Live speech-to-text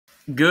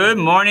Good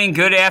morning,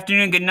 good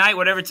afternoon, good night,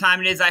 whatever time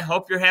it is. I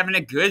hope you're having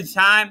a good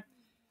time.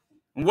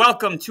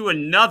 Welcome to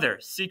another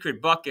Secret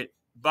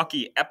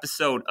Bucky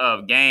episode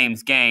of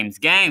Games.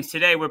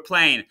 Today we're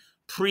playing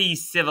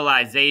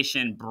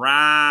Pre-Civilization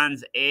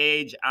Bronze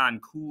Age on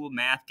Cool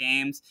Math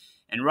Games.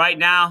 And right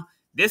now,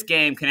 this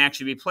game can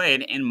actually be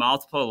played in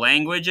multiple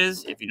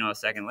languages. If you know a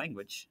second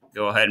language,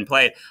 go ahead and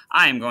play it.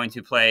 I am going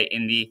to play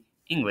in the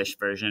English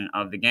version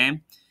of the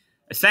game.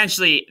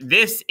 Essentially,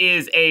 this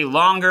is a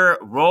longer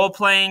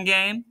role-playing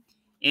game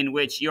in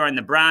which you're in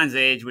the Bronze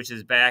Age, which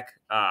is back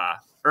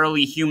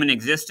early human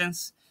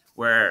existence,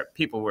 where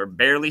people were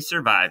barely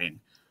surviving.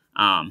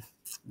 You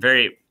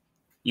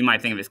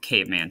might think of it as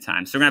caveman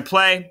time. So we're going to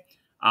play.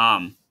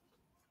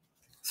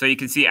 So you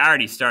can see I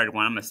already started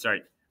one. I'm going to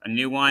start a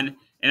new one.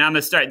 And I'm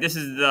going to start. This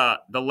is the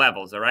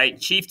levels, all right?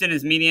 Chieftain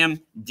is medium.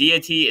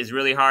 Deity is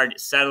really hard.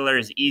 Settler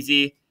is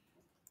easy.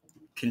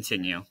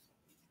 Continue.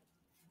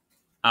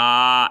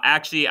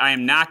 Actually, I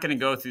am not going to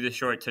go through the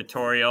short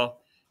tutorial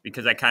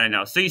because I kind of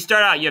know. So you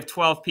start out, you have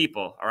 12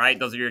 people, all right?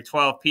 Those are your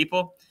 12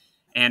 people,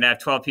 and I have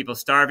 12 people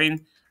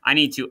starving. I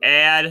need to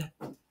add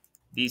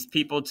these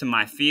people to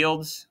my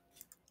fields.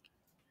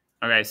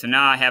 Okay, so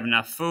now I have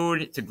enough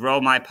food to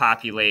grow my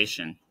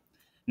population.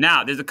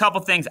 Now, there's a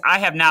couple things. I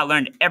have not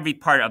learned every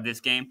part of this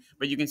game,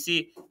 but you can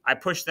see I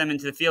push them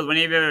into the field.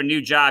 Whenever you have a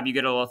new job, you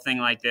get a little thing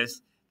like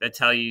this that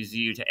tells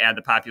you to add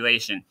the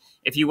population.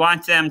 If you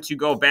want them to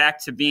go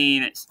back to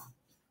being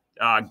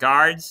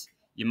guards,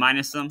 you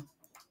minus them,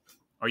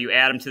 or you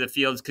add them to the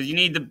fields because you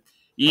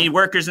need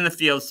workers in the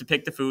fields to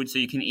pick the food so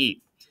you can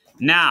eat.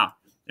 Now,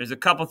 there's a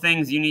couple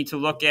things you need to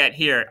look at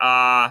here.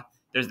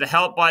 There's the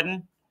help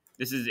button.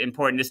 This is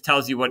important. This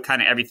tells you what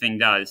kind of everything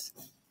does.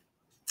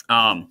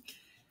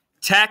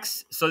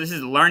 Text. So this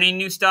is learning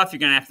new stuff. You're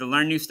going to have to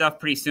learn new stuff.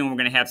 Pretty soon we're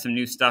going to have some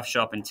new stuff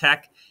show up in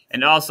tech.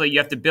 And also you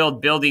have to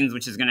build buildings,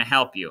 which is going to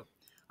help you.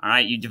 All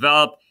right. You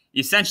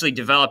essentially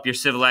develop your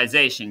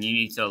civilization. You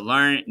need to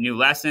learn new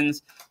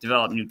lessons,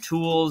 develop new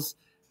tools,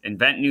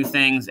 invent new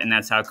things, and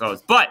that's how it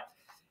goes.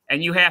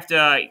 And you have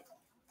to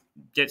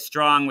get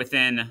strong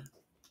within,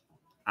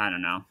 I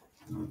don't know,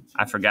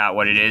 I forgot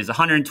what it is,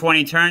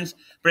 120 turns.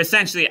 But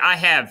essentially I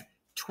have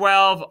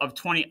 12 of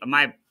 20.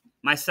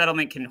 My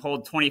settlement can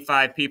hold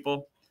 25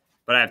 people,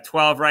 but I have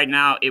 12 right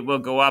now. It will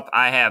go up.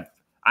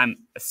 I'm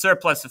a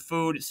surplus of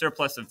food,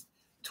 surplus of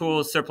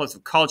tools, surplus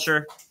of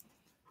culture,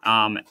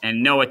 and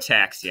no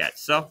attacks yet.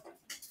 So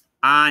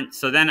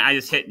then I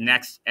just hit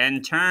next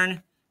end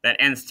turn. That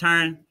ends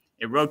turn.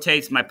 It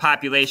rotates. My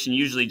population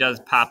usually does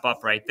pop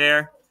up right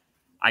there.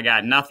 I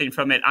got nothing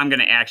from it. I'm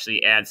going to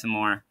actually add some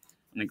more. I'm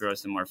going to grow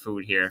some more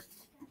food here.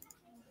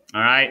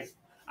 All right.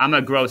 I'm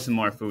going to grow some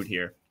more food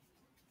here.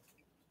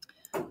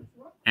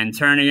 And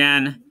turn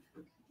again.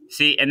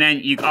 See, and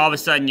then all of a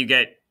sudden you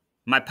get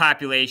my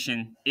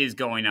population is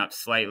going up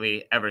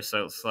slightly, ever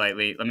so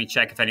slightly. Let me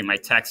check if any of my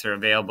texts are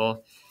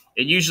available.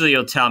 It usually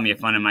will tell me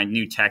if one of my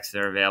new texts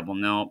are available.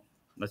 No,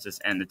 let's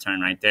just end the turn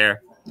right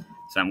there.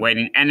 So I'm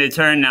waiting. End the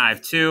turn. Now I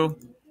have 2.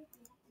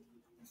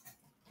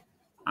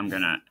 I'm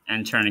going to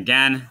end turn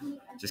again.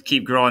 Just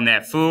keep growing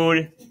that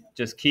food.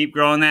 Just keep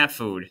growing that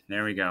food.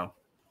 There we go.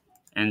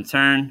 End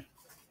turn.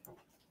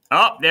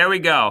 Oh, there we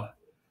go.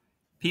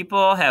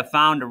 People have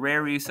found a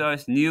rare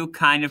resource, new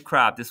kind of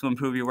crop. This will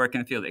improve your work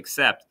in the field.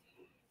 Accept.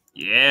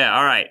 Yeah,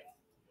 all right.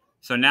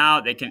 So now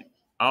they can,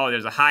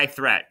 there's a high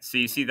threat. So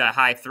you see that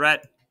high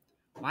threat?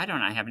 Why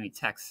don't I have any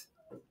text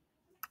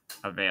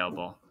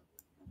available?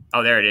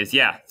 Oh, there it is.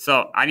 Yeah.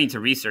 So I need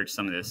to research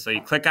some of this. So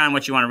you click on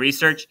what you want to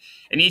research.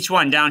 And each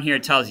one down here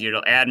tells you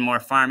it'll add more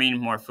farming,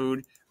 more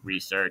food,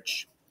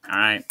 research. All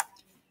right.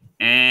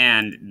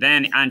 And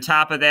then on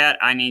top of that,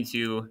 I need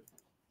to,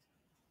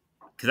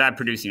 because I'm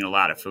producing a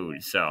lot of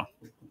food. So,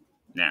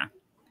 yeah.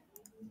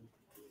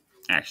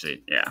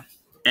 Actually, yeah.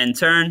 End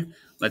turn.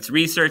 Let's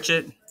research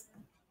it.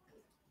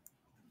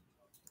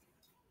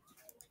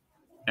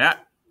 Yeah.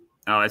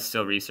 Oh, it's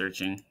still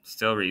researching.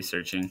 Still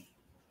researching.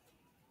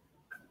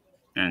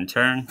 End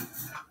turn.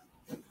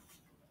 Did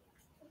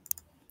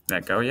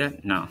that go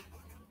yet? No.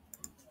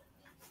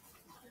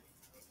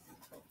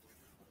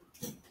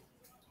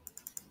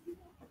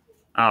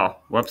 Oh,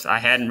 whoops. I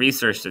hadn't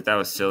researched it. That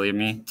was silly of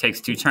me. It takes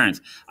 2 turns.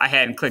 I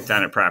hadn't clicked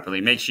on it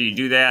properly. Make sure you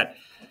do that.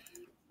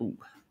 Ooh.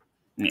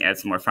 Let me add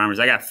some more farmers.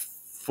 I got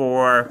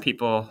 4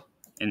 people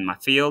in my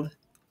field.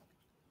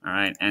 All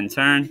right. End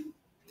turn.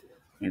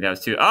 I think that was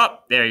 2. Oh,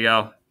 there you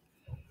go.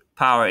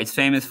 Power. It's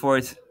famous for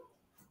its...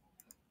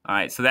 All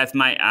right. So that's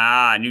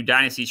my new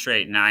dynasty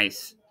trait.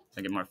 Nice.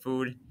 I get more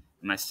food.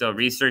 Am I still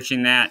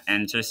researching that?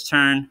 End just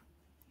turn.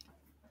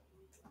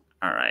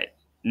 All right.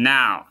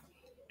 Now...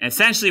 And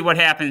essentially what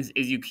happens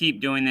is you keep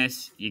doing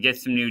this, you get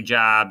some new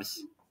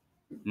jobs.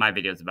 My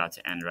video is about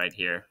to end right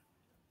here.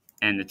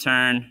 End the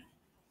turn.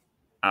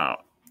 Oh,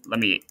 let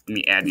me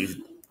add these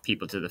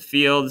people to the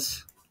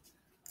fields.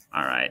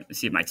 All right, let's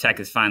see if my tech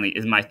is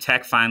my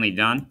tech finally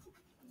done?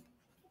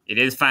 It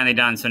is finally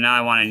done, so now I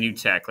want a new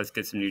tech. Let's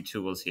get some new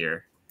tools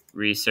here.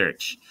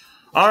 Research.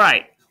 All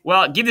right,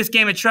 well, give this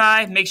game a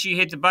try. Make sure you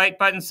hit the like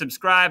button,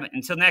 subscribe.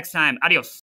 Until next time, adios.